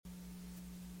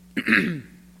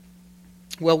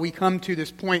Well, we come to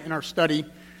this point in our study,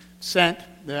 Sent,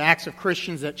 the Acts of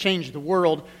Christians that changed the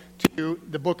world, to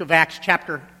the book of Acts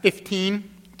chapter 15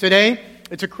 today.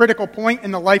 It's a critical point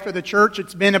in the life of the church.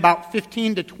 It's been about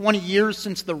 15 to 20 years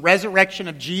since the resurrection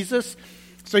of Jesus.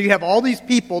 So you have all these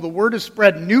people, the word has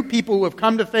spread, new people who have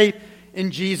come to faith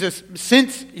in Jesus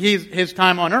since his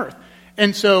time on earth.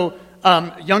 And so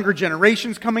younger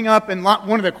generations coming up, and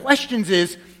one of the questions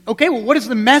is, okay, well, what is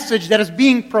the message that is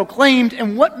being proclaimed,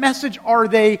 and what message are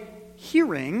they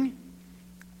hearing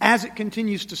as it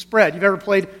continues to spread? You've ever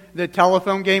played the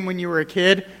telephone game when you were a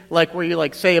kid, like where you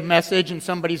say a message in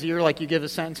somebody's ear, like you give a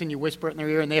sentence and you whisper it in their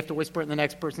ear, and they have to whisper it in the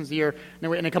next person's ear,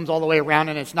 and it comes all the way around,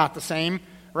 and it's not the same,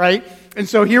 right? And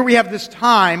so here we have this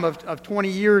time of 20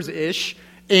 years-ish,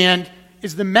 and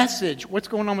is the message, what's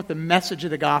going on with the message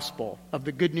of the gospel, of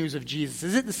the good news of Jesus?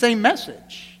 Is it the same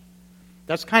message?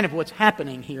 That's kind of what's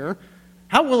happening here.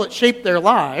 How will it shape their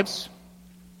lives?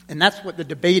 And that's what the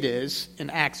debate is in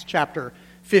Acts chapter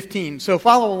 15. So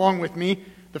follow along with me.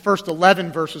 The first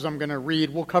 11 verses I'm going to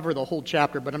read. We'll cover the whole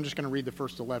chapter, but I'm just going to read the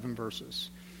first 11 verses.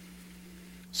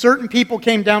 Certain people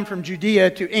came down from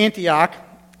Judea to Antioch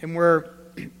and were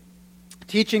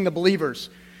teaching the believers,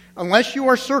 unless you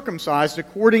are circumcised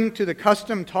according to the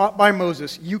custom taught by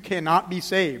Moses, you cannot be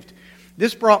saved.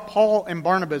 This brought Paul and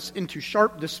Barnabas into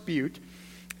sharp dispute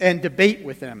and debate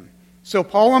with them. So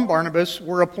Paul and Barnabas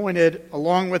were appointed,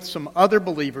 along with some other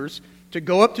believers, to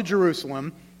go up to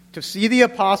Jerusalem to see the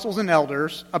apostles and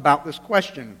elders about this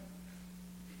question.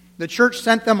 The church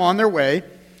sent them on their way,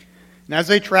 and as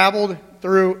they traveled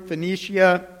through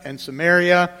Phoenicia and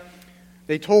Samaria,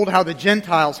 they told how the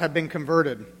Gentiles had been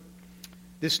converted.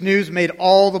 This news made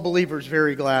all the believers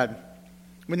very glad.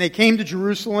 When they came to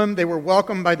Jerusalem, they were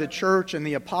welcomed by the church and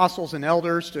the apostles and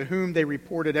elders, to whom they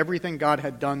reported everything God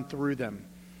had done through them.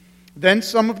 Then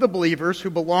some of the believers who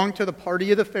belonged to the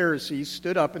party of the Pharisees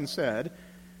stood up and said,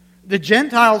 "The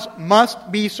Gentiles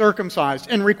must be circumcised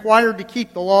and required to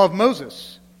keep the law of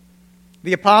Moses."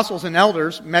 The apostles and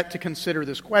elders met to consider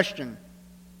this question.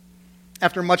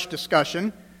 After much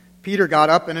discussion, Peter got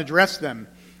up and addressed them.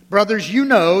 "Brothers, you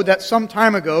know that some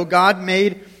time ago God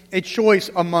made a choice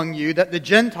among you that the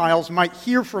Gentiles might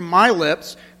hear from my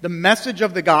lips the message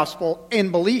of the gospel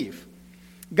and believe.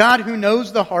 God, who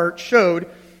knows the heart, showed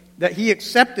that he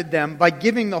accepted them by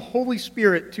giving the Holy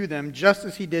Spirit to them just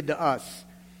as he did to us.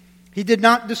 He did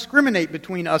not discriminate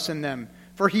between us and them,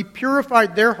 for he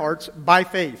purified their hearts by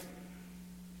faith.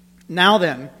 Now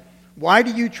then, why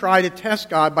do you try to test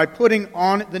God by putting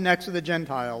on the necks of the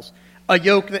Gentiles a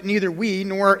yoke that neither we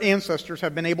nor our ancestors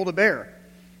have been able to bear?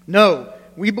 No,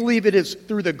 we believe it is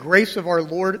through the grace of our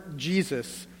Lord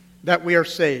Jesus that we are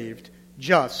saved,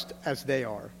 just as they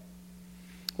are."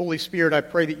 Holy Spirit, I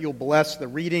pray that you'll bless the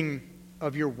reading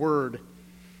of your word,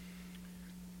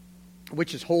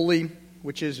 which is holy,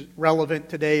 which is relevant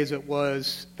today as it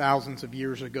was thousands of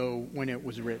years ago when it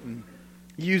was written.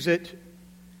 Use it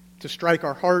to strike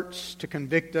our hearts, to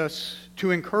convict us,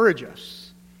 to encourage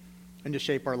us, and to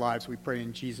shape our lives. We pray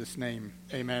in Jesus' name.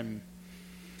 Amen.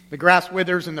 The grass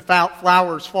withers and the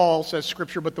flowers fall, says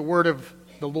Scripture, but the word of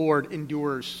the Lord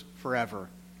endures forever.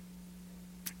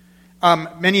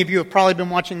 Many of you have probably been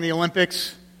watching the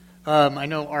Olympics. I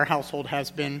know our household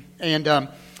has been. And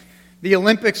the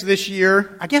Olympics this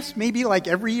year, I guess maybe like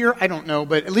every year, I don't know,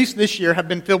 but at least this year have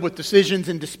been filled with decisions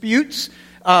and disputes,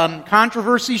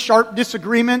 controversy, sharp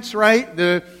disagreements, right?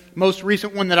 The most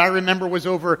recent one that I remember was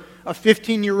over a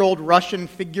 15-year-old Russian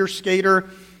figure skater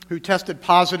who tested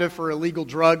positive for illegal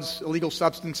drugs, illegal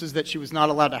substances that she was not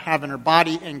allowed to have in her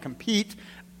body and compete.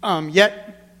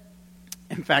 Yet,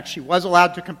 in fact, she was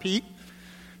allowed to compete,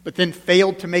 but then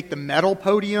failed to make the medal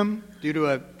podium due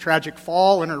to a tragic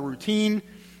fall in her routine.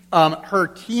 Her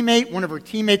teammate, one of her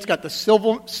teammates, got the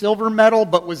silver medal,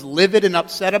 but was livid and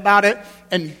upset about it,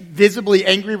 and visibly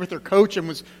angry with her coach, and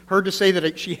was heard to say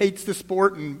that she hates the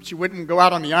sport and she wouldn't go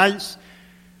out on the ice.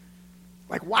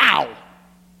 Like, wow.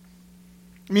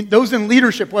 I mean, those in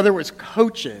leadership, whether it was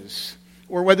coaches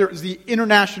or whether it was the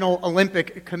International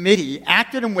Olympic Committee,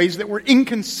 acted in ways that were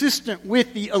inconsistent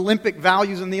with the Olympic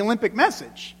values and the Olympic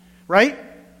message, right?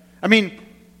 I mean,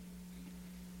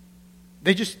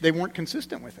 they weren't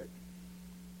consistent with it.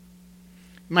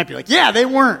 You might be like, yeah, they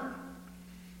weren't.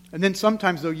 And then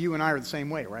sometimes, though, you and I are the same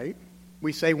way, right?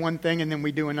 We say one thing and then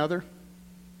we do another.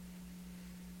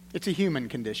 It's a human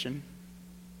condition.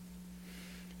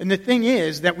 And the thing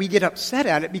is that we get upset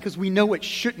at it because we know it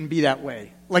shouldn't be that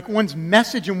way. Like one's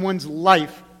message in one's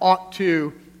life ought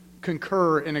to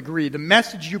concur and agree. The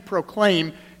message you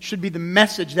proclaim should be the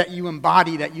message that you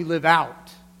embody, that you live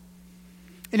out.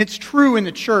 And it's true in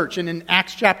the church, and in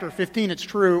Acts chapter 15 it's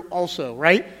true also,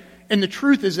 right? And the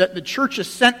truth is that the church is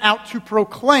sent out to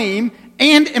proclaim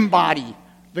and embody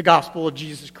the gospel of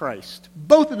Jesus Christ.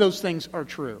 Both of those things are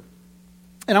true.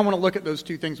 And I want to look at those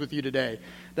two things with you today,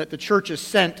 that the church is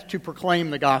sent to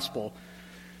proclaim the gospel.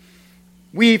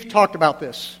 We've talked about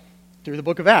this through the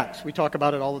book of Acts. We talk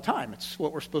about it all the time. It's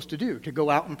what we're supposed to do, to go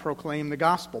out and proclaim the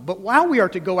gospel. But while we are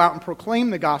to go out and proclaim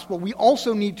the gospel, we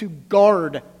also need to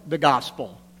guard the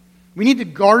gospel. We need to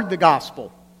guard the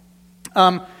gospel.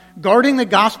 Guarding the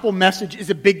gospel message is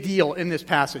a big deal in this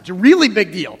passage, a really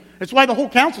big deal. That's why the whole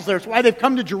council's there. It's why they've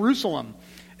come to Jerusalem.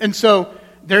 And so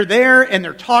they're there and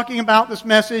they're talking about this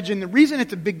message. And the reason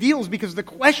it's a big deal is because the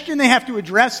question they have to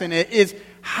address in it is,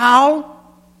 how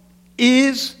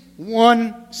is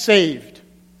one saved?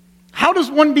 How does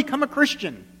one become a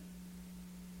Christian?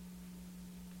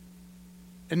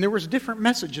 And there was different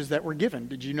messages that were given.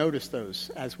 Did you notice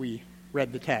those as we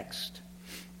read the text?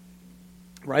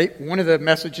 Right? One of the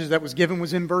messages that was given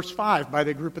was in verse 5 by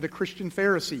the group of the Christian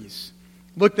Pharisees.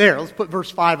 Look there. Let's put verse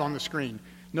 5 on the screen.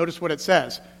 Notice what it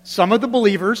says. Some of the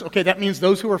believers, okay, that means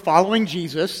those who are following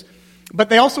Jesus, but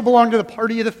they also belong to the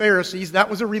party of the Pharisees. That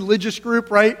was a religious group,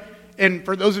 right? And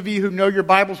for those of you who know your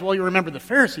Bibles well, you remember the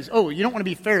Pharisees. Oh, you don't want to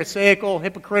be pharisaical,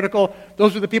 hypocritical.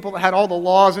 Those are the people that had all the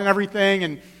laws and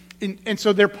everything. And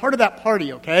so they're part of that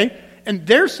party, okay? And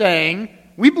they're saying,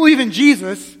 we believe in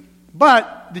Jesus,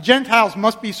 but the Gentiles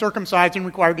must be circumcised and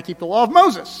required to keep the law of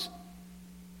Moses.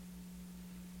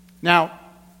 Now,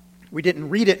 we didn't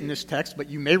read it in this text, but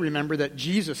you may remember that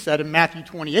Jesus said in Matthew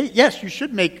 28, yes, you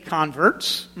should make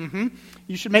converts.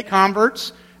 You should make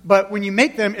converts. But when you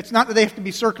make them, it's not that they have to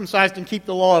be circumcised and keep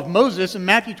the law of Moses. In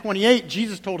Matthew 28,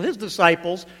 Jesus told his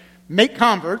disciples, make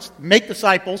converts, make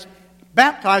disciples,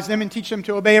 baptize them, and teach them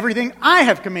to obey everything I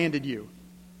have commanded you.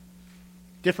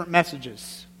 Different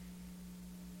messages.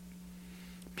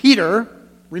 Peter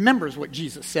remembers what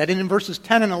Jesus said, and in verses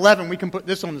 10 and 11, we can put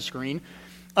this on the screen.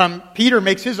 Peter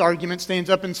makes his argument,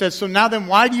 stands up and says, so now then,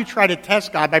 why do you try to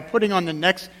test God by putting on the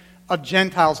necks of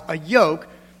Gentiles a yoke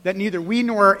that neither we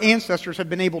nor our ancestors have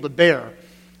been able to bear?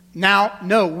 Now,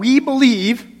 no, we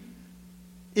believe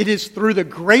it is through the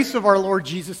grace of our Lord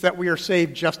Jesus that we are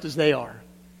saved just as they are.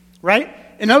 Right?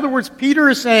 In other words, Peter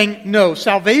is saying, no,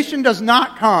 salvation does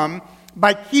not come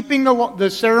by keeping the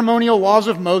ceremonial laws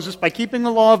of Moses, by keeping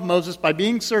the law of Moses, by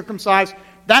being circumcised.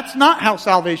 That's not how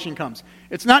salvation comes.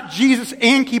 It's not Jesus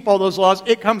and keep all those laws.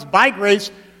 It comes by grace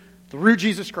through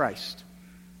Jesus Christ.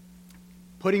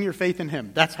 Putting your faith in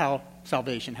him. That's how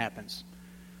salvation happens.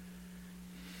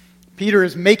 Peter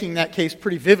is making that case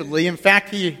pretty vividly. In fact,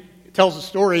 he tells a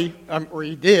story, or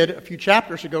he did a few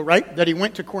chapters ago, right, that he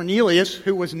went to Cornelius,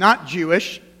 who was not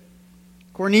Jewish.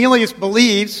 Cornelius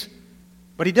believes,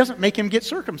 but he doesn't make him get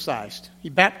circumcised. He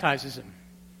baptizes him.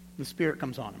 The Spirit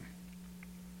comes on him.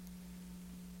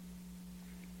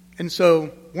 And so,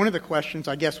 one of the questions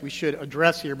I guess we should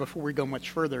address here before we go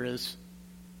much further is,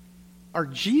 are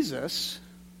Jesus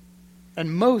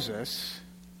and Moses,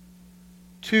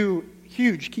 two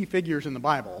huge key figures in the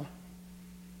Bible,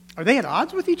 are they at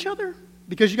odds with each other?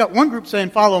 Because you got one group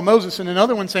saying follow Moses and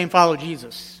another one saying follow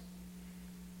Jesus.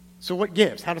 So what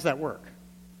gives? How does that work?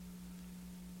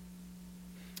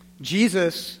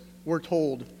 Jesus, we're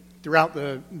told throughout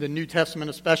the New Testament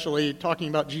especially, talking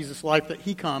about Jesus' life, that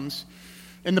he comes.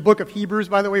 In the book of Hebrews,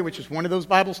 by the way, which is one of those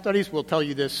Bible studies, we'll tell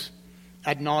you this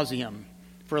ad nauseum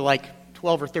for like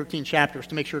 12 or 13 chapters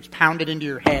to make sure it's pounded into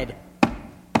your head.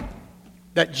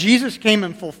 That Jesus came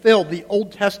and fulfilled the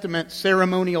Old Testament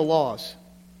ceremonial laws.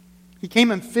 He came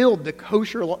and filled the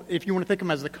kosher, if you want to think of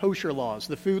them as the kosher laws,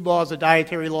 the food laws, the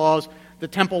dietary laws, the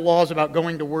temple laws about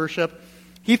going to worship.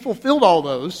 He fulfilled all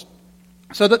those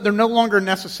so that they're no longer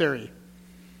necessary.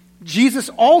 Jesus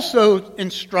also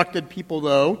instructed people,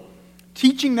 though,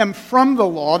 teaching them from the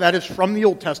law, that is from the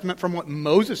Old Testament, from what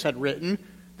Moses had written,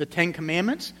 the Ten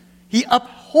Commandments. He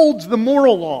upholds the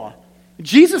moral law.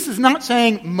 Jesus is not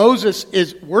saying Moses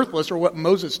is worthless or what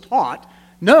Moses taught.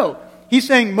 No, he's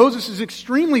saying Moses is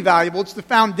extremely valuable. It's the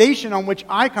foundation on which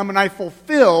I come and I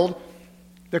fulfilled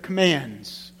the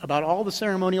commands about all the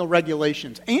ceremonial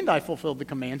regulations. And I fulfilled the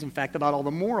commands, in fact, about all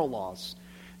the moral laws.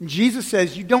 And Jesus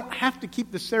says you don't have to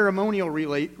keep the ceremonial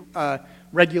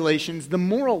regulations. The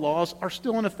moral laws are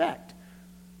still in effect.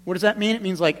 What does that mean? It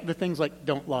means like the things like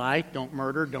don't lie, don't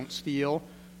murder, don't steal,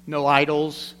 no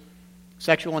idols,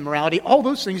 sexual immorality, all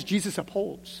those things Jesus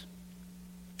upholds.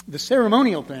 The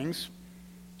ceremonial things,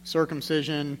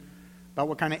 circumcision, about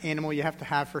what kind of animal you have to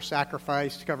have for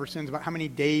sacrifice to cover sins, about how many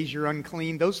days you're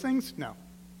unclean, those things, no.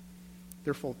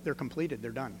 They're completed,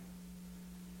 they're done.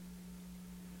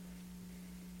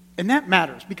 And that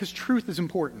matters because truth is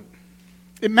important.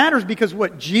 It matters because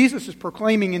what Jesus is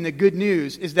proclaiming in the good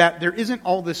news is that there isn't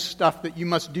all this stuff that you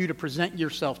must do to present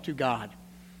yourself to God.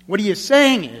 What he is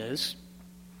saying is,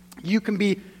 you can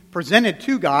be presented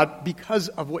to God because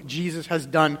of what Jesus has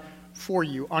done for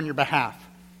you on your behalf.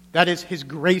 That is his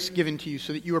grace given to you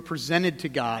so that you are presented to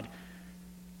God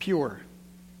pure,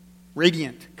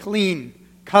 radiant, clean,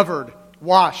 covered,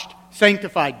 washed,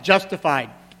 sanctified,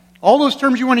 justified. All those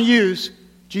terms you want to use,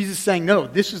 Jesus is saying, no,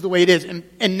 this is the way it is.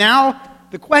 And now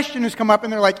the question has come up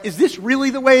and they're like, is this really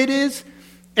the way it is?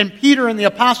 And Peter and the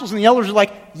apostles and the elders are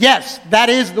like, yes, that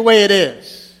is the way it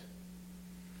is.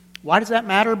 Why does that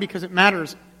matter? Because it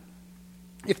matters.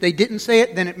 If they didn't say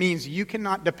it, then it means you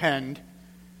cannot depend.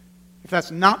 If that's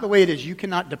not the way it is, you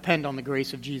cannot depend on the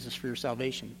grace of Jesus for your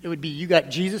salvation. It would be you got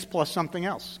Jesus plus something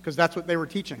else, because that's what they were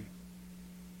teaching.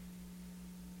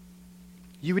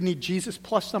 You would need Jesus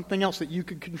plus something else that you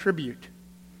could contribute.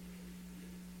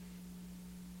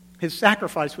 His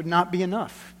sacrifice would not be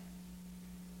enough.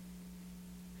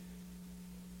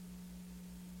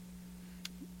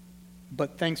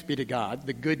 But thanks be to God,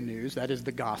 the good news, that is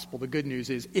the gospel, the good news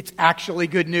is it's actually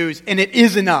good news, and it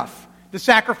is enough. The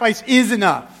sacrifice is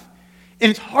enough.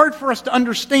 And it's hard for us to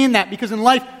understand that because in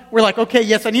life, we're like, okay,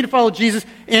 yes, I need to follow Jesus,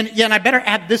 and I better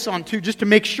add this on too, just to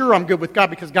make sure I'm good with God,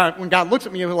 because God, when God looks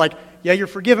at me, we're like, yeah, you're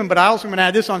forgiven, but I also am going to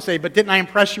add this on and say, but didn't I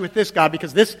impress you with this, God,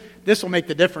 because this will make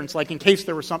the difference, like in case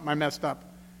there was something I messed up.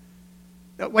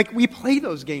 Like, we play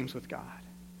those games with God.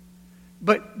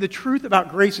 But the truth about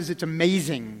grace is it's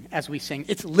amazing, as we sing.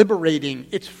 It's liberating.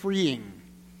 It's freeing.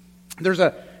 There's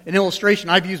an illustration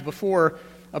I've used before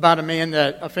about a man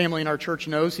that a family in our church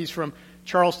knows. He's from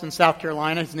Charleston, South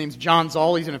Carolina. His name's John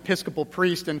Zoll. He's an Episcopal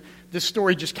priest, and this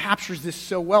story just captures this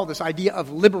so well, this idea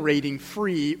of liberating,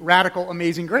 free, radical,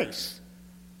 amazing grace.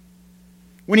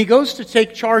 When he goes to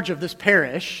take charge of this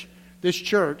parish, this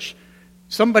church,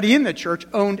 somebody in the church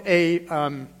owned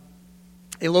a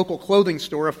local clothing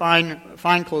store, a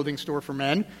fine clothing store for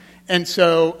men, and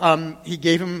so he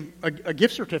gave him a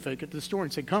gift certificate to the store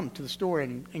and said, come to the store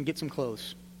and get some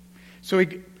clothes. So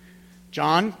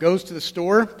John goes to the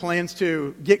store, plans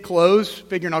to get clothes,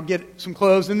 figuring I'll get some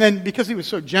clothes, and then because he was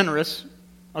so generous,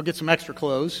 I'll get some extra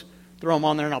clothes, throw them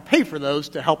on there, and I'll pay for those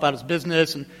to help out his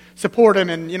business and support him,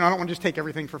 and I don't want to just take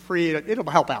everything for free. It'll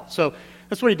help out. So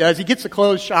that's what he does. He gets the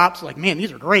clothes, shops, like, man,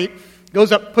 these are great.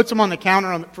 Goes up, puts them on the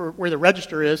counter for where the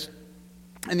register is,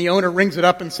 and the owner rings it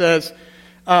up and says,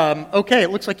 okay,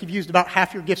 it looks like you've used about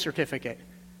half your gift certificate.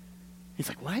 He's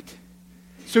like, what?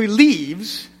 So he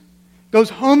leaves, goes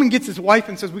home and gets his wife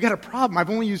and says, we got a problem. I've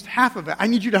only used half of it. I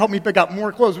need you to help me pick out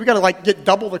more clothes. We got to get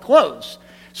double the clothes.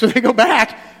 So they go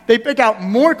back, they pick out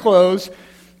more clothes,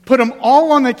 put them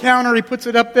all on the counter. He puts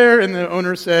it up there, and the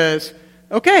owner says,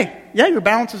 okay, yeah, your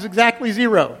balance is exactly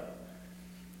zero.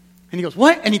 And he goes,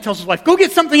 what? And he tells his wife, go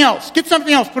get something else. Get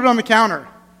something else. Put it on the counter.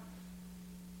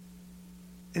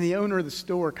 And the owner of the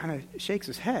store kind of shakes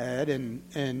his head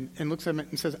and looks at him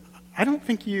and says, I don't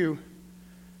think you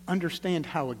understand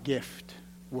how a gift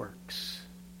works.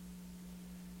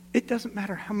 It doesn't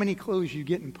matter how many clothes you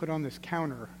get and put on this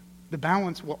counter. The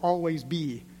balance will always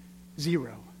be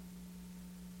zero.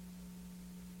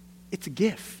 It's a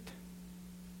gift.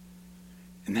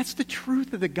 And that's the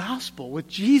truth of the gospel with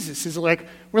Jesus. Is like,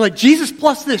 we're like, Jesus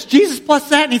plus this, Jesus plus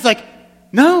that. And he's like,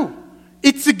 no,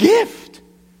 it's a gift.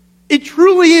 It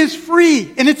truly is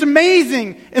free. And it's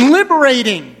amazing and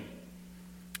liberating.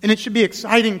 And it should be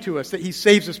exciting to us that he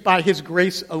saves us by his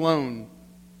grace alone.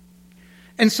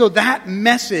 And so that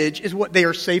message is what they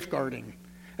are safeguarding.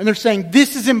 And they're saying,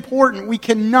 this is important. We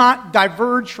cannot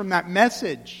diverge from that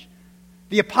message.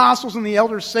 The apostles and the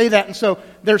elders say that, and so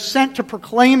they're sent to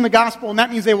proclaim the gospel, and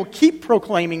that means they will keep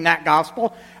proclaiming that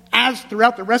gospel as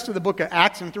throughout the rest of the book of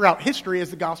Acts and throughout history as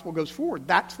the gospel goes forward.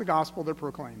 That's the gospel they're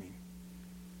proclaiming.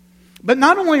 But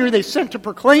not only are they sent to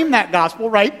proclaim that gospel,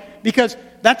 right, because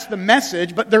that's the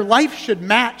message, but their life should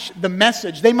match the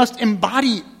message. They must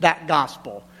embody that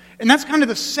gospel. And that's kind of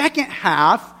the second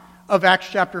half of Acts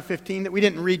chapter 15 that we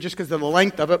didn't read just because of the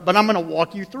length of it, but I'm going to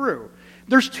walk you through.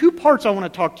 There's two parts I want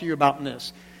to talk to you about in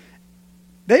this.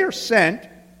 They are sent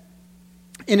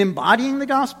in embodying the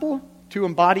gospel to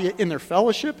embody it in their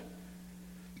fellowship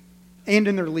and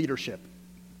in their leadership.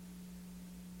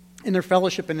 In their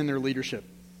fellowship and in their leadership.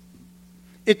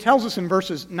 It tells us in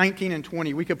verses 19 and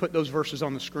 20, we could put those verses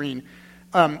on the screen.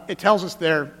 It tells us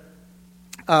there,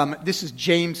 this is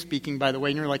James speaking, by the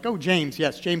way, and you're like, oh, James,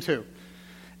 yes, James who?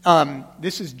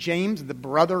 This is James, the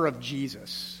brother of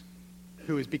Jesus,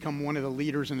 who has become one of the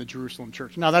leaders in the Jerusalem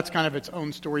church. Now, that's kind of its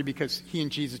own story because he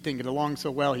and Jesus didn't get along so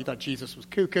well. He thought Jesus was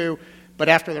cuckoo. But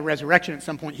after the resurrection, at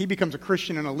some point, he becomes a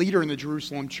Christian and a leader in the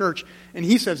Jerusalem church. And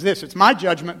he says this, "It's my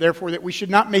judgment, therefore, that we should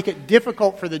not make it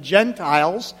difficult for the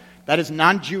Gentiles," that is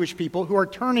non-Jewish people, "who are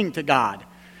turning to God.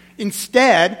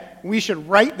 Instead, we should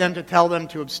write them to tell them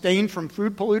to abstain from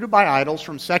food polluted by idols,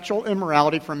 from sexual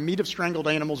immorality, from meat of strangled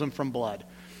animals, and from blood."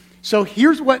 So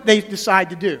here's what they decide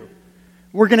to do.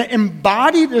 We're going to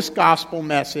embody this gospel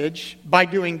message by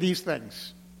doing these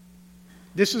things.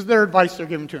 This is their advice they're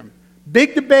giving to him.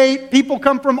 Big debate. People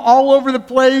come from all over the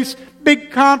place.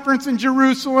 Big conference in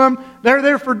Jerusalem. They're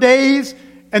there for days.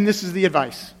 And this is the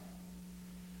advice.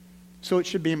 So it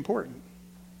should be important.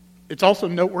 It's also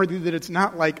noteworthy that it's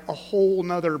not like a whole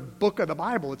nother book of the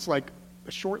Bible. It's like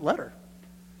a short letter.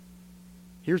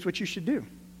 Here's what you should do.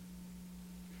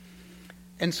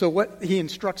 And so what he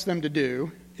instructs them to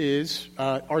do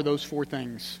are those four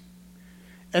things.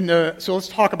 So let's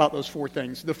talk about those four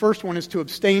things. The first one is to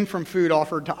abstain from food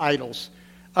offered to idols.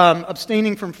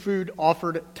 Abstaining from food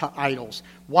offered to idols.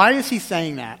 Why is he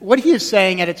saying that? What he is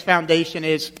saying at its foundation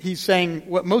is he's saying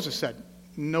what Moses said.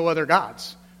 No other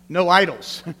gods. No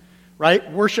idols.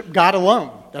 Right? Worship God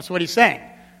alone. That's what he's saying.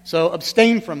 So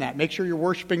abstain from that. Make sure you're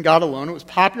worshiping God alone. It was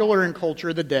popular in culture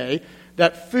of the day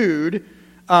that food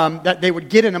that they would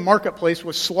get in a marketplace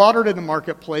was slaughtered in the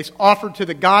marketplace, offered to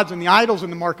the gods and the idols in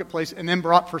the marketplace, and then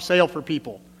brought for sale for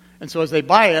people. And so as they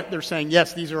buy it, they're saying,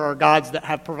 yes, these are our gods that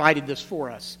have provided this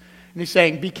for us. And he's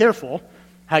saying, be careful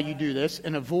how you do this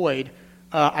and avoid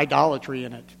idolatry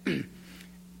in it.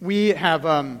 We have,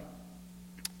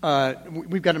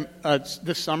 we've got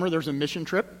this summer, there's a mission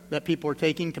trip that people are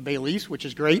taking to Belize, which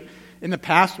is great. In the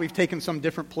past, we've taken some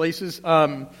different places.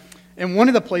 And one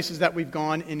of the places that we've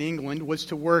gone in England was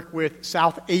to work with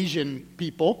South Asian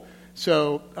people.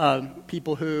 So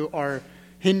people who are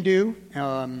Hindu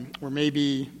or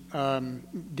maybe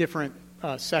different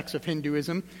sects of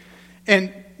Hinduism.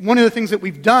 And one of the things that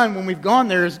we've done when we've gone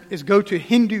there is go to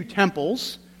Hindu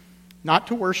temples, not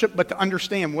to worship, but to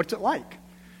understand what's it like.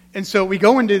 And so we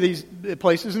go into these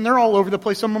places, and they're all over the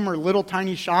place. Some of them are little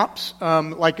tiny shops,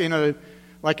 like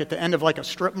at the end of like a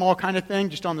strip mall kind of thing,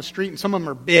 just on the street. And some of them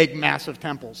are big, massive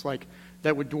temples, like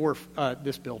that would dwarf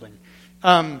this building.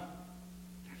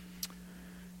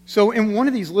 So in one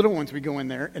of these little ones, we go in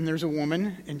there, and there's a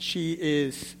woman, and she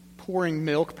is pouring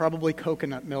milk, probably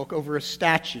coconut milk, over a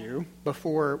statue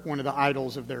before one of the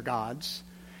idols of their gods.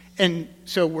 And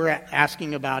so we're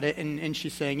asking about it, and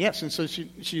she's saying yes. And so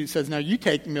she says, now you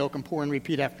take milk and pour and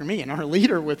repeat after me. And our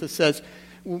leader with us says,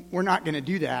 we're not going to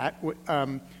do that.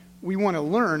 We want to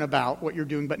learn about what you're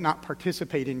doing, but not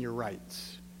participate in your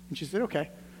rites. And she said, okay.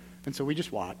 And so we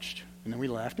just watched, and then we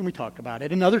left, and we talked about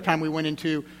it. Another time we went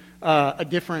into a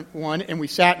different one, and we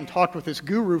sat and talked with this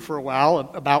guru for a while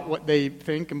about what they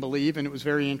think and believe, and it was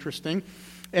very interesting.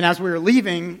 And as we were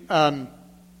leaving,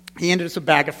 he handed us a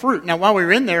bag of fruit. Now, while we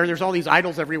were in there, there's all these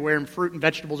idols everywhere, and fruit and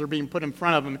vegetables are being put in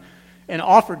front of them and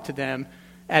offered to them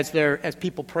as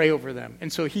people pray over them.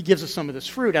 And so he gives us some of this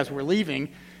fruit as we're leaving,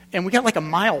 and we got like a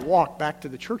mile walk back to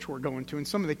the church we're going to, and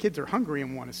some of the kids are hungry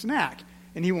and want a snack,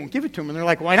 and he won't give it to them, and they're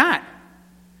like, why not?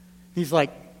 He's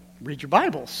like, read your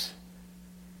Bibles.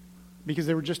 Because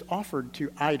they were just offered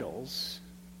to idols.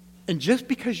 And just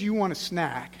because you want a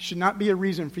snack should not be a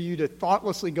reason for you to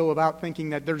thoughtlessly go about thinking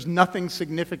that there's nothing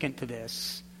significant to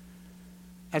this,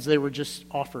 as they were just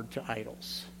offered to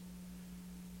idols.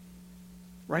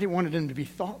 Right? He wanted them to be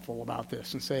thoughtful about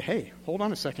this and say, hey, hold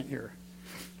on a second here.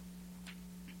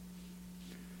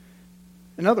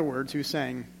 In other words, he was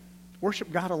saying,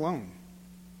 worship God alone.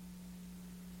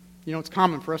 You know, it's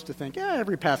common for us to think,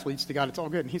 every path leads to God, it's all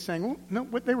good. And he's saying, well, no,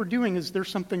 what they were doing is there's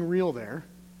something real there,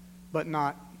 but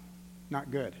not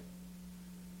good.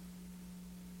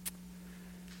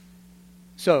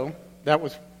 So, that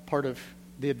was part of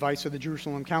the advice of the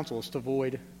Jerusalem Council, is to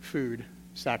avoid food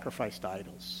sacrificed to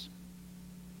idols.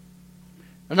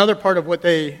 Another part of what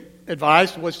they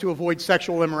advised was to avoid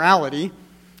sexual immorality.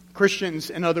 Christians,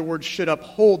 in other words, should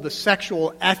uphold the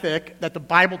sexual ethic that the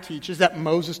Bible teaches, that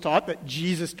Moses taught, that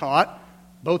Jesus taught.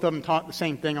 Both of them taught the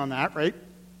same thing on that, right?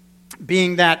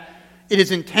 Being that it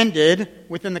is intended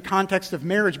within the context of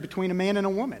marriage between a man and a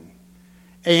woman.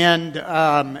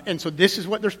 And so this is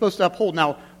what they're supposed to uphold.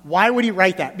 Now, why would he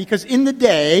write that? Because in the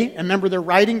day, and remember they're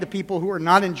writing to people who are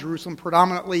not in Jerusalem,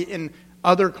 predominantly in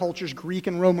other cultures, Greek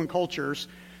and Roman cultures,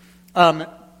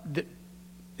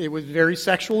 it was very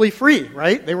sexually free,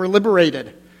 right? They were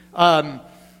liberated.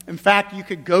 In fact, you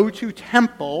could go to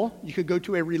temple, you could go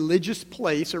to a religious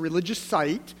place, a religious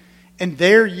site, and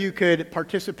there you could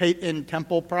participate in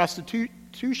temple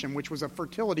prostitution, which was a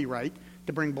fertility rite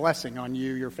to bring blessing on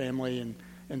you, your family,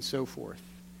 and so forth.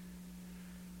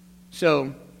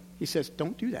 So he says,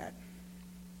 don't do that.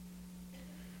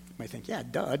 You might think, yeah,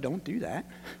 duh, don't do that.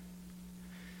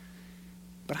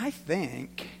 But I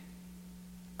think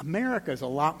America is a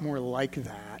lot more like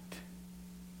that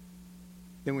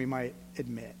than we might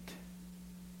admit.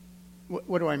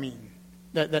 What do I mean?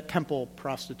 That temple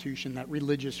prostitution, that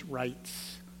religious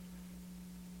rites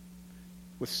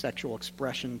with sexual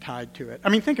expression tied to it. I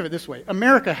mean, think of it this way.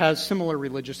 America has similar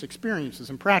religious experiences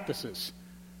and practices.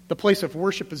 The place of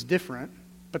worship is different,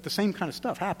 but the same kind of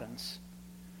stuff happens,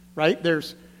 right?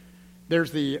 There's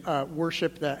the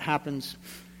worship that happens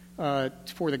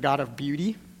for the god of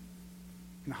beauty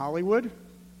in Hollywood,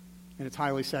 and it's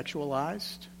highly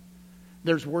sexualized.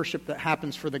 There's worship that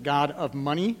happens for the god of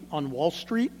money on Wall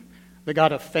Street, the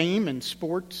god of fame and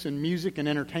sports and music and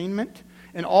entertainment.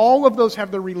 And all of those have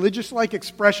their religious-like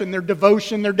expression, their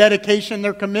devotion, their dedication,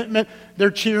 their commitment, their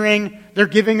cheering, their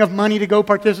giving of money to go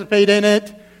participate in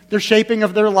it, their shaping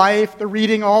of their life, their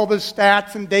reading all the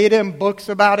stats and data and books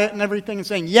about it and everything and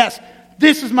saying, yes,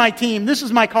 this is my team, this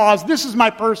is my cause, this is my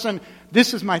person,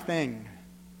 this is my thing.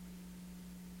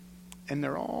 And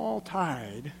they're all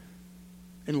tied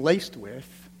and laced with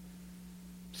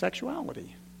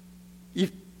sexuality.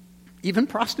 Even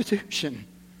prostitution.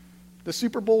 The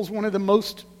Super Bowl is one of the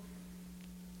most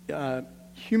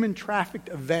human trafficked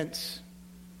events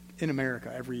in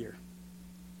America every year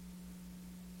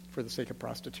for the sake of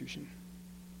prostitution.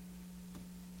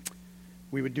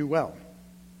 We would do well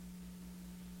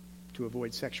to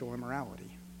avoid sexual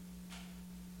immorality.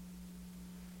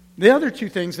 The other two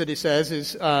things that he says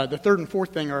is the third and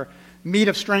fourth thing are meat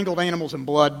of strangled animals and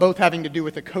blood, both having to do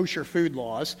with the kosher food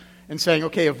laws, and saying,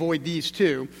 okay, avoid these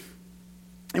two.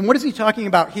 And what is he talking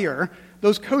about here?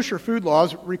 Those kosher food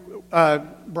laws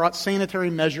brought sanitary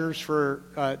measures for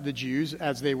the Jews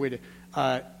as they would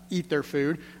eat their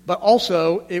food, but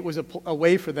also it was a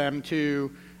way for them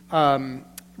to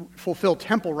fulfill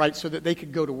temple rites so that they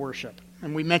could go to worship.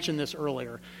 And we mentioned this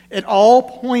earlier. It all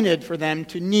pointed for them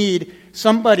to need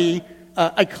somebody,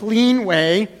 a clean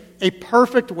way, a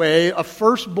perfect way, a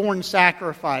firstborn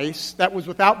sacrifice that was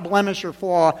without blemish or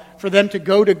flaw for them to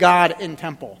go to God in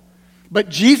temple. But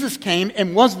Jesus came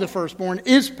and was the firstborn,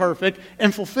 is perfect,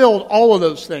 and fulfilled all of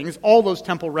those things, all those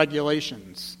temple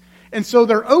regulations. And so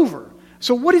they're over.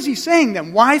 So what is he saying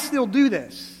then? Why still do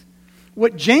this?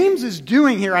 What James is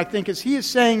doing here, I think, is he is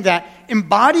saying that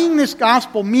embodying this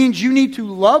gospel means you need to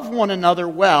love one another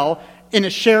well in a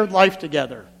shared life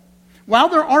together. While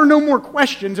there are no more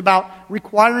questions about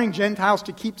requiring Gentiles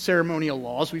to keep ceremonial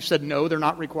laws, we've said no, they're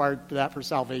not required for that for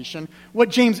salvation. What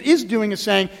James is doing is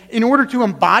saying, in order to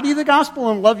embody the gospel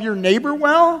and love your neighbor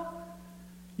well,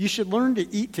 you should learn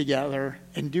to eat together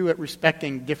and do it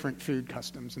respecting different food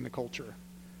customs in the culture.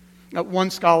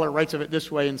 One scholar writes of it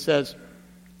this way and says,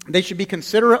 they should be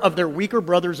considerate of their weaker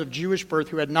brothers of Jewish birth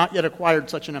who had not yet acquired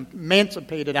such an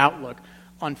emancipated outlook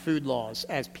on food laws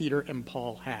as Peter and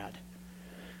Paul had.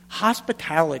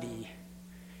 Hospitality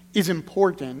is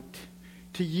important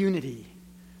to unity.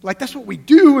 Like, that's what we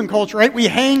do in culture, right? We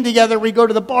hang together, we go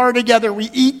to the bar together, we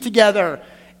eat together.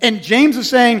 And James is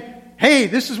saying, hey,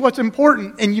 this is what's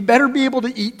important, and you better be able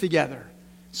to eat together.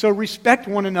 So respect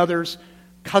one another's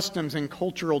customs and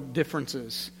cultural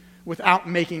differences without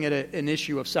making it an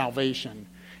issue of salvation.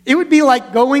 It would be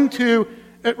like going to,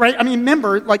 right? I mean,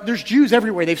 remember, like, there's Jews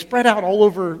everywhere. They've spread out all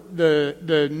over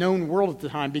the known world at the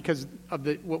time because of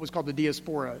what was called the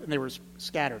diaspora, and they were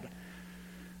scattered.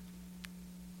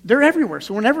 They're everywhere.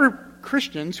 So whenever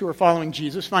Christians who are following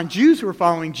Jesus find Jews who are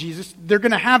following Jesus, they're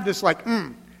going to have this like,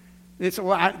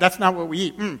 that's not what we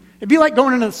eat. It'd be like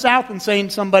going into the South and saying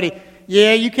to somebody,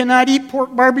 yeah, you cannot eat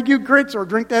pork barbecue grits or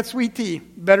drink that sweet tea.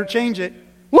 Better change it.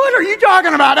 What are you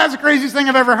talking about? That's the craziest thing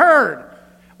I've ever heard.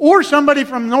 Or somebody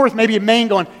from the north, maybe in Maine,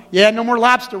 going, yeah, no more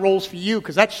lobster rolls for you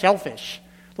because that's shellfish.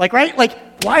 Like, right?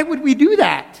 Like, why would we do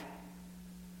that?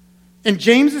 And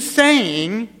James is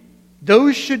saying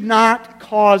those should not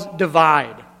cause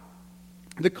divide.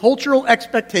 The cultural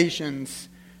expectations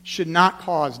should not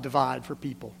cause divide for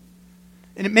people.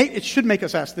 And it should make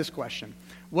us ask this question.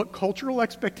 What cultural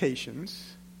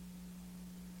expectations,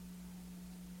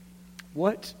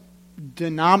 what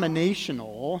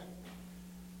denominational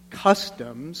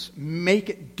customs make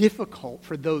it difficult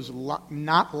for those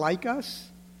not like us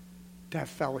to have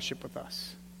fellowship with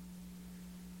us?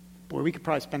 Boy, we could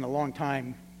probably spend a long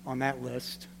time on that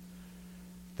list.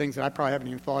 Things that I probably haven't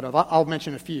even thought of. I'll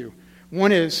mention a few.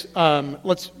 One is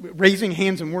raising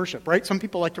hands in worship, right? Some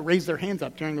people like to raise their hands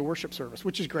up during the worship service,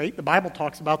 which is great. The Bible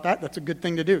talks about that. That's a good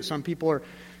thing to do. Some people are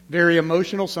very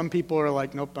emotional. Some people are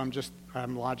like, nope,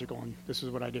 I'm logical, and this is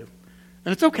what I do.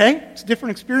 And it's okay. It's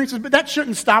different experiences, but that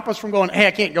shouldn't stop us from going, hey,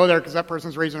 I can't go there because that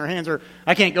person's raising their hands, or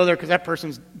I can't go there because that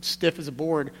person's stiff as a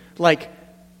board. Like,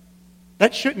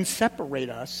 that shouldn't separate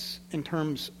us in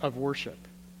terms of worship.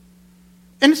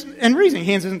 And raising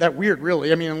hands isn't that weird,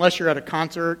 really. I mean, unless you're at a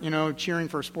concert, cheering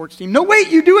for a sports team. No, wait,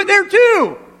 you do it there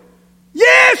too.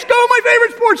 Yes, go my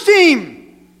favorite sports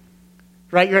team.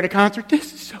 Right, you're at a concert.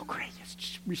 This is so great. It's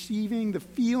just receiving the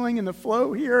feeling and the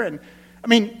flow here. And,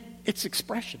 it's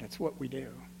expression. It's what we do.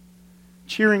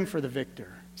 Cheering for the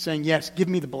victor. Saying, yes, give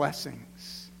me the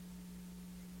blessings.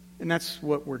 And that's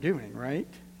what we're doing, right?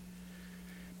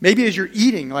 Maybe as you're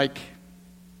eating,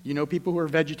 people who are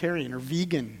vegetarian or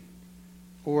vegan,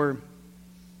 or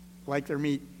like their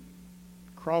meat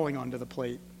crawling onto the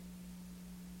plate.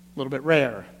 A little bit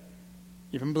rare,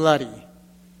 even bloody.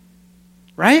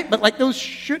 Right? But those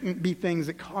shouldn't be things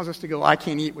that cause us to go, I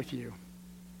can't eat with you.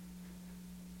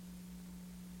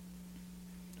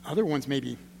 Other ones,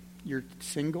 maybe you're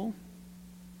single,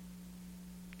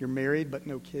 you're married but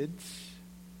no kids,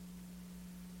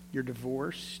 you're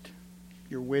divorced,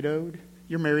 you're widowed,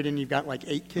 you're married and you've got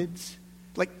 8 kids.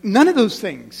 None of those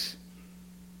things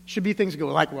should be things that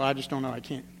go well, I just don't know, I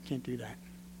can't do that.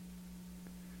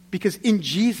 Because in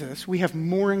Jesus, we have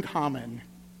more in common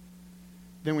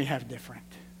than we have different.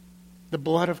 The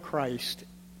blood of Christ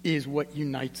is what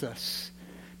unites us.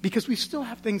 Because we still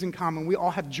have things in common. We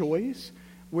all have joys.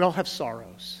 We all have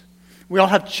sorrows. We all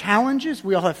have challenges.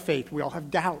 We all have faith. We all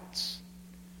have doubts.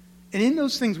 And in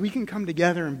those things, we can come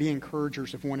together and be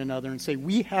encouragers of one another and say,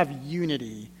 we have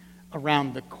unity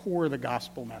around the core of the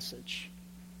gospel message.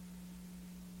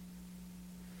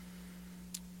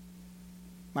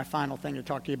 My final thing to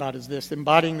talk to you about is this,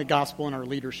 embodying the gospel in our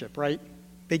leadership, right?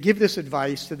 They give this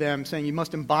advice to them saying you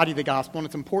must embody the gospel, and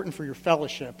it's important for your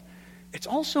fellowship. It's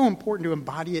also important to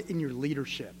embody it in your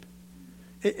leadership.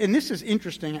 And this is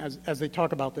interesting as they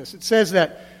talk about this. It says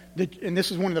that, and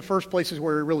this is one of the first places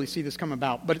where we really see this come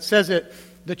about, but it says that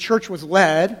the church was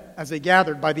led, as they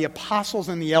gathered, by the apostles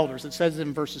and the elders. It says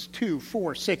in verses 2,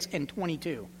 4, 6, and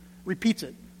 22. Repeats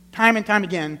it. Time and time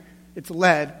again, it's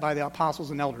led by the apostles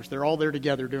and elders. They're all there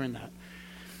together doing that.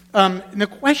 And the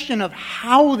question of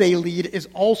how they lead is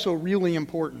also really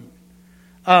important.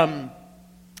 And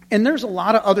there's a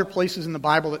lot of other places in the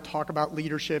Bible that talk about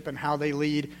leadership and how they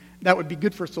lead. That would be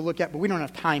good for us to look at, but we don't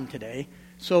have time today.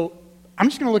 So I'm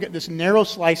just going to look at this narrow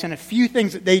slice and a few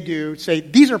things that they do, say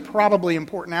these are probably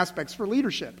important aspects for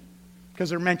leadership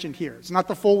because they're mentioned here. It's not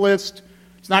the full list.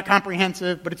 It's not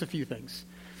comprehensive, but it's a few things.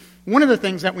 One of the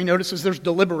things that we notice is there's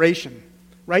deliberation,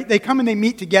 right? They come and they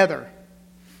meet together.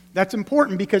 That's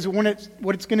important because what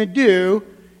it's going to do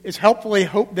is help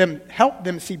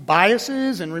them see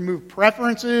biases and remove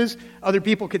preferences. Other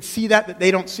people could see that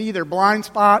they don't see, their blind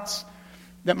spots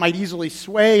that might easily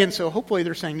sway. And so hopefully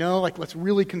they're saying, no, let's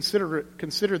really consider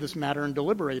this matter and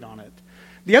deliberate on it.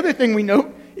 The other thing we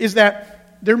note is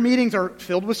that their meetings are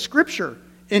filled with Scripture.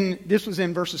 And this was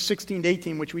in verses 16 to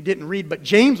 18, which we didn't read. But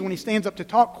James, when he stands up to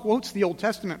talk, quotes the Old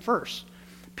Testament first.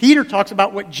 Peter talks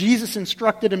about what Jesus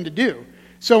instructed him to do.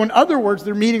 So in other words,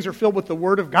 their meetings are filled with the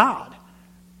Word of God,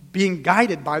 being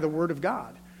guided by the Word of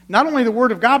God. Not only the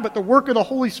Word of God, but the work of the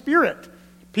Holy Spirit.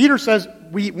 Peter says,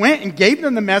 we went and gave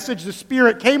them the message, the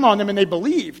Spirit came on them, and they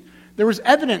believed. There was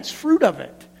evidence, fruit of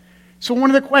it. So one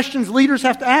of the questions leaders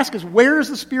have to ask is, where is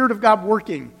the Spirit of God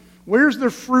working? Where's their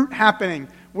fruit happening?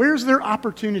 Where's their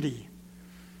opportunity?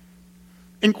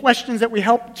 And questions that we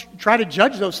help try to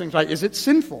judge those things, like, is it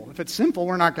sinful? If it's sinful,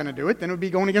 we're not going to do it. Then it would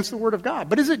be going against the Word of God.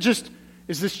 But is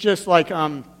this just like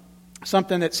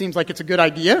something that seems like it's a good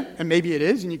idea, and maybe it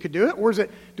is, and you could do it? Or do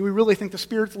we really think the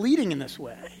Spirit's leading in this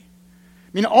way?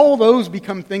 All those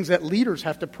become things that leaders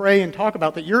have to pray and talk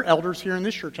about, that your elders here in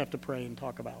this church have to pray and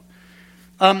talk about.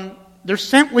 They're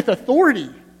sent with authority.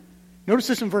 Notice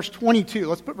this in verse 22.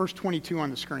 Let's put verse 22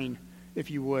 on the screen, if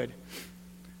you would.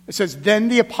 It says, then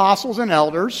the apostles and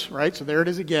elders, right? So there it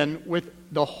is again, with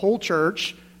the whole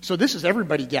church. So this is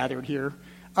everybody gathered here.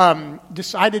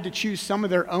 Decided to choose some of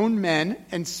their own men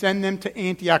and send them to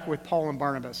Antioch with Paul and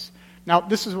Barnabas. Now,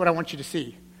 this is what I want you to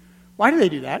see. Why do they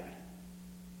do that?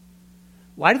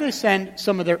 Why do they send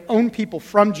some of their own people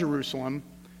from Jerusalem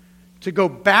to go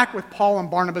back with Paul and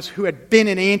Barnabas who had been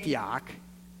in Antioch?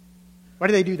 Why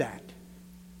do they do that?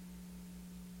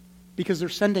 Because they're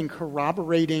sending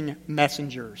corroborating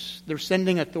messengers. They're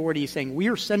sending authorities saying, we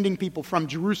are sending people from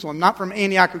Jerusalem, not from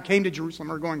Antioch who came to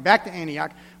Jerusalem or going back to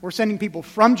Antioch. We're sending people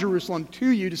from Jerusalem to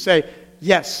you to say,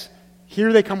 yes,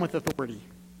 here they come with authority.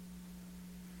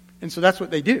 And so that's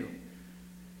what they do.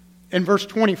 In verse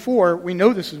 24, we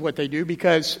know this is what they do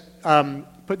because,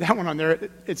 put put that one on there.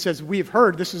 It says, we've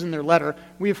heard, this is in their letter,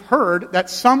 we've heard that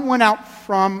some went out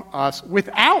from us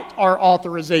without our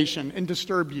authorization and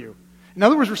disturbed you. In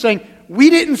other words, we're saying, we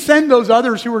didn't send those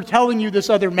others who were telling you this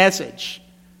other message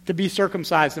to be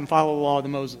circumcised and follow the law of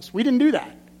Moses. We didn't do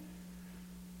that.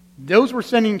 Those we're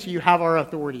sending to you have our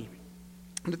authority.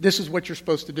 This is what you're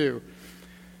supposed to do.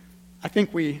 I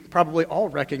think we probably all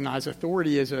recognize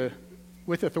authority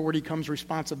with authority comes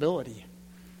responsibility.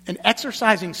 And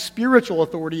exercising spiritual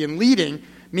authority and leading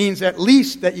means at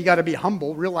least that you got to be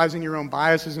humble, realizing your own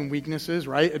biases and weaknesses,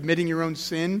 right? Admitting your own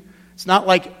sin. It's not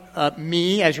like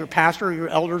me as your pastor or your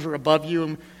elders are above you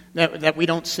and that we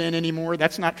don't sin anymore.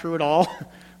 That's not true at all.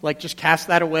 Like, just cast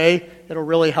that away. It'll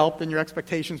really help. Then your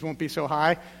expectations won't be so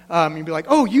high. You'll be like,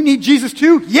 oh, you need Jesus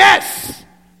too? Yes!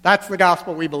 That's the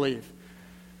gospel we believe.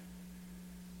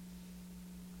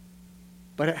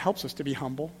 But it helps us to be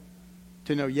humble,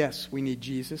 to know, yes, we need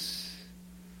Jesus.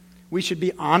 We should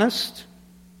be honest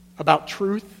about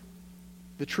truth,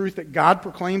 the truth that God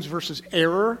proclaims versus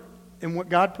error in what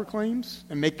God proclaims,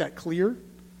 and make that clear.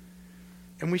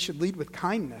 And we should lead with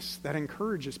kindness that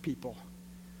encourages people.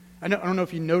 I don't know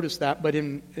if you noticed that, but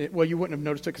you wouldn't have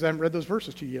noticed it because I haven't read those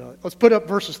verses to you yet. Let's put up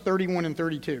verses 31 and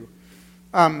 32.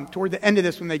 Toward the end of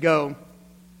this, when they go,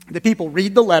 the people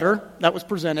read the letter that was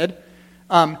presented,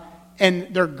 and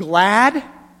they're glad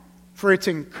for its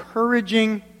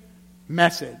encouraging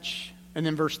message. And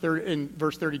then verse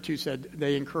 32 said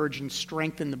they encourage and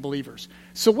strengthen the believers.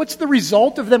 So what's the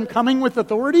result of them coming with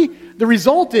authority? The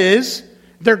result is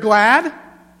they're glad,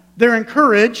 they're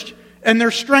encouraged, and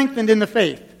they're strengthened in the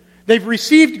faith. They've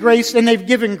received grace and they've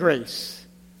given grace.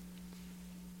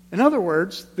 In other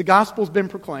words, the gospel's been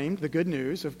proclaimed, the good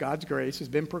news of God's grace has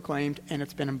been proclaimed, and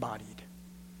it's been embodied.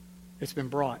 It's been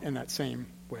brought in that same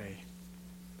way.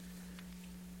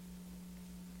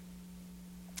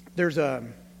 There's a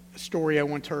story I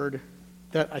once heard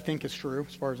that I think is true,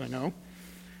 as far as I know,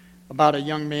 about a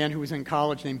young man who was in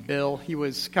college named Bill. He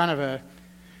was kind of a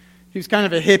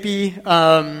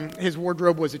hippie. His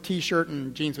wardrobe was a T-shirt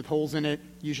and jeans with holes in it,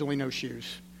 usually no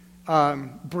shoes.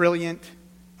 Brilliant.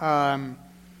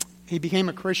 He became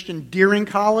a Christian during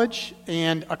college,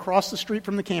 and across the street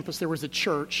from the campus there was a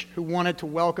church who wanted to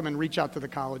welcome and reach out to the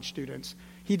college students.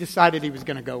 He decided he was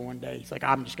going to go one day. He's like,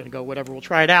 I'm just going to go, whatever, we'll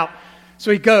try it out. So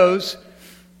he goes.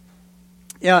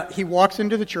 He walks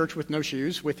into the church with no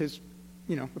shoes, with his,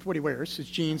 with what he wears, his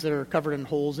jeans that are covered in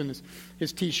holes, and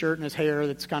his T-shirt and his hair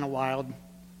that's kind of wild.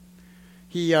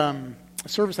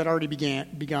 Service had already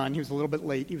begun. He was a little bit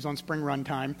late. He was on spring run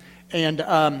time.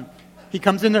 And he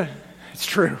comes in it's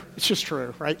true. It's just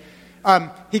true, right?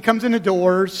 He comes in the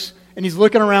doors, and he's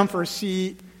looking around for a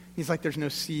seat. He's like, there's no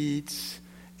seats.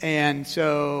 And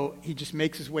so he just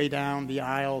makes his way down the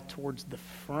aisle towards the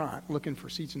front, looking for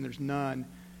seats, and there's none.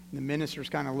 And the minister's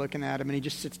kind of looking at him, and he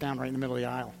just sits down right in the middle of the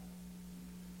aisle.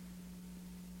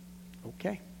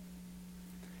 Okay.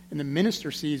 And the minister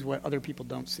sees what other people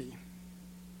don't see.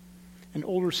 An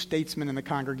older statesman in the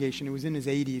congregation who was in his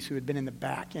 80s, who had been in the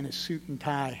back in a suit and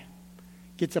tie,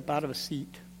 gets up out of a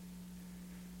seat,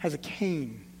 has a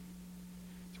cane.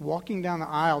 He's walking down the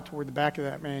aisle toward the back of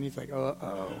that man. He's like,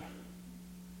 uh-oh.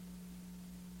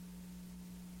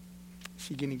 Is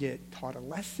he going to get taught a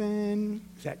lesson?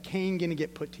 Is that cane going to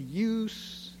get put to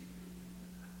use?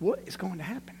 What is going to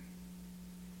happen?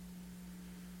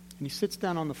 And he sits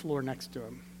down on the floor next to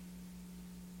him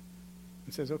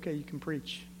and says, okay, you can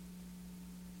preach.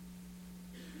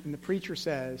 And the preacher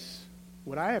says,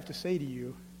 what I have to say to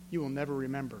you, you will never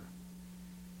remember.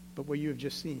 But what you have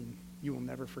just seen, you will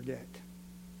never forget.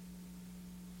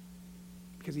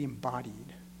 Because he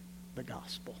embodied the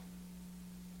gospel.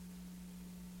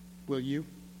 Will you?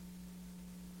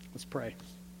 Let's pray.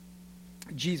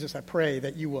 Jesus, I pray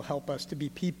that you will help us to be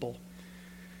people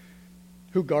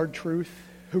who guard truth,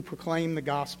 who proclaim the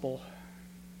gospel,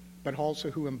 but also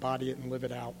who embody it and live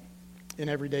it out in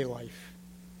everyday life.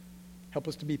 Help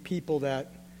us to be people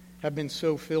that have been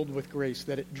so filled with grace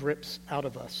that it drips out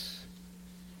of us.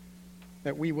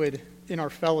 That we would, in our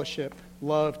fellowship,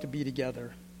 love to be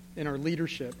together. In our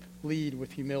leadership, lead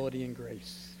with humility and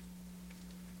grace.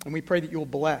 And we pray that you will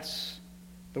bless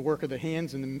the work of our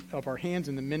hands in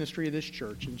the ministry of this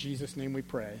church. In Jesus' name we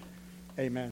pray. Amen.